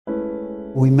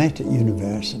We met at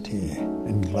university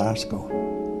in Glasgow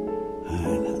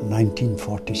in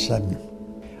 1947.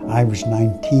 I was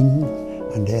 19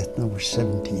 and Ethna was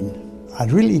 17. I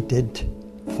really did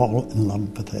fall in love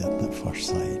with Ethna at first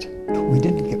sight. We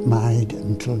didn't get married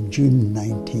until June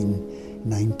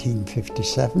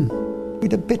 1957. We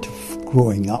had a bit of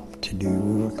growing up to do.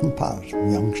 We were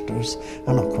comparative youngsters,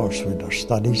 and of course we had our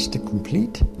studies to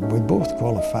complete. We both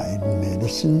qualified in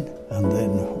medicine, and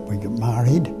then we got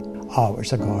married. Oh, it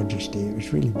was a gorgeous day. It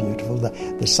was really beautiful.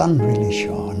 The sun really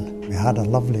shone. We had a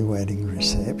lovely wedding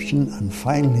reception, and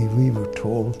finally we were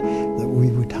told that we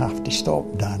would have to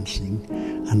stop dancing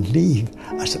and leave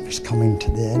as it was coming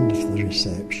to the end of the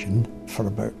reception. For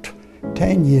about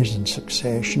 10 years in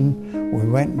succession, we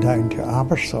went down to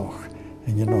Abersoch,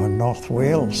 in North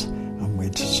Wales, and we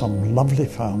had some lovely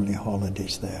family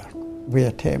holidays there. We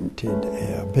attempted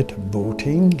a bit of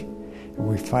boating.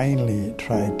 We finally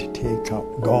tried to take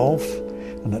up golf,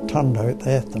 and it turned out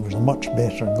that Ethna was a much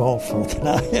better golfer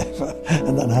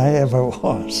than I ever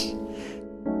was.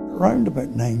 Around about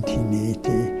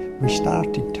 1980, we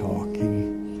started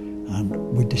talking, and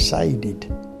we decided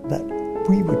that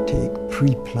we would take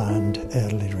pre-planned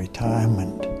early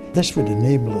retirement. This would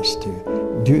enable us to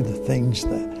do the things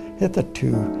that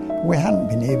hitherto we hadn't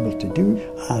been able to do.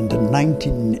 And in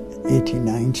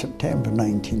 1989, September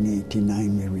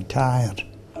 1989, we retired.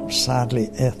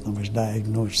 Sadly, Ethna was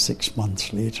diagnosed 6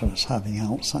 months later as having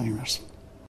Alzheimer's.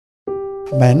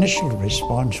 My initial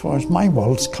response was, my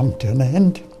world's come to an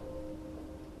end.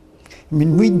 I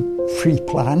mean, we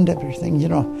pre-planned everything,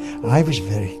 I was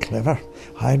very clever.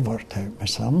 I'd worked out my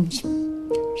sums. I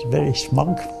was very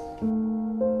smug.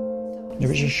 It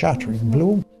was a shattering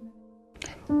blow.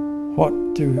 What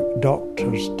do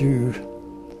doctors do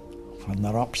when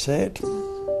they're upset?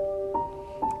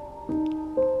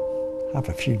 Have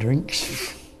a few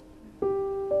drinks.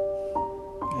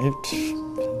 It's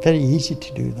very easy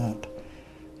to do that,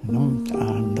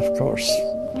 and of course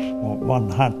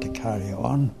one had to carry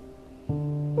on.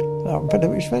 But it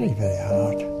was very, very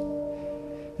hard.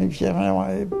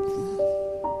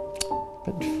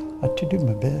 But I had to do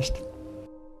my best.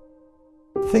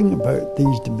 The thing about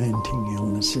these dementing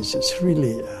illnesses, it's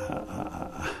really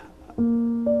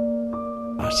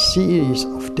a series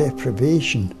of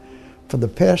deprivation. For the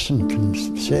person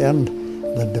concerned,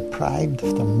 they're deprived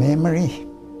of their memory,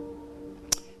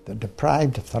 they're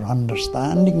deprived of their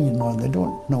understanding, they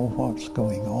don't know what's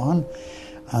going on,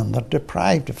 and they're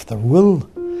deprived of their will.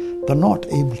 They're not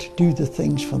able to do the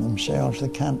things for themselves, they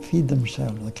can't feed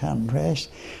themselves, they can't rest.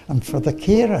 And for the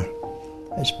carer,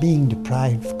 it's being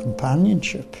deprived of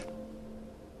companionship.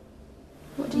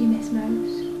 What do you miss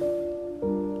most?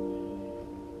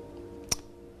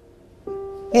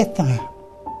 Ethna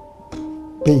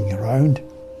being around,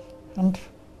 and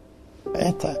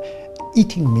Ethna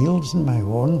eating meals on my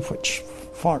own, which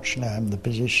fortunately I'm in the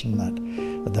position that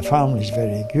the family's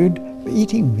very good, but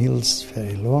eating meals is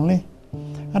very lonely.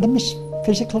 And I miss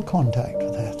physical contact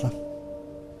with Ethna.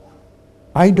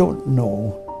 I don't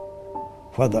know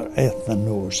whether Ethna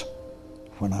knows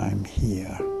when I'm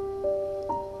here,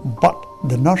 but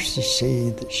the nurses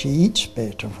say that she eats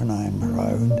better when I'm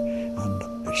around, and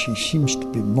she seems to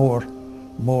be more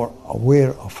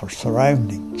aware of her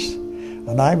surroundings.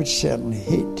 And I would certainly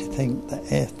hate to think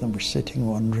that Ethna was sitting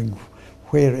wondering,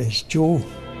 where is Joe?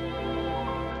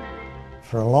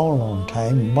 For a long, long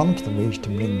time, one of the ways to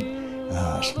bring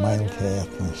a smile to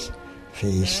Ethna's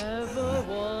face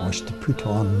was to put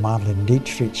on Marlene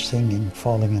Dietrich singing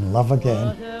Falling in Love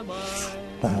Again.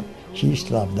 She used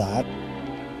to love that.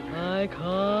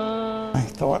 I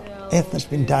thought, Ethna's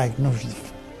been diagnosed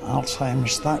with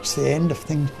Alzheimer's, that's the end of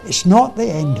things. It's not the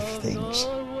end of things.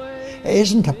 It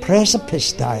isn't a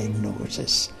precipice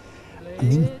diagnosis. I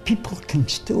mean, people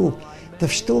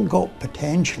they've still got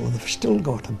potential, they've still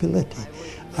got ability.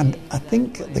 And I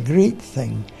think the great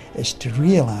thing is to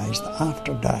realise that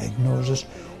after diagnosis,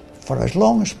 for as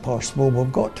long as possible,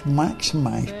 we've got to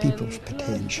maximise people's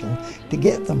potential to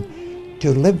get them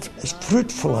to live as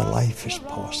fruitful a life as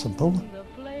possible,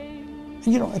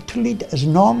 to lead as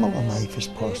normal a life as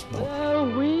possible.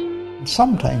 And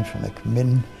sometimes when I come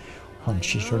in, when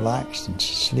she's relaxed and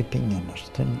she's sleeping in her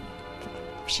tent,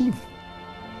 she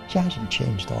hasn't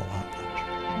changed all that.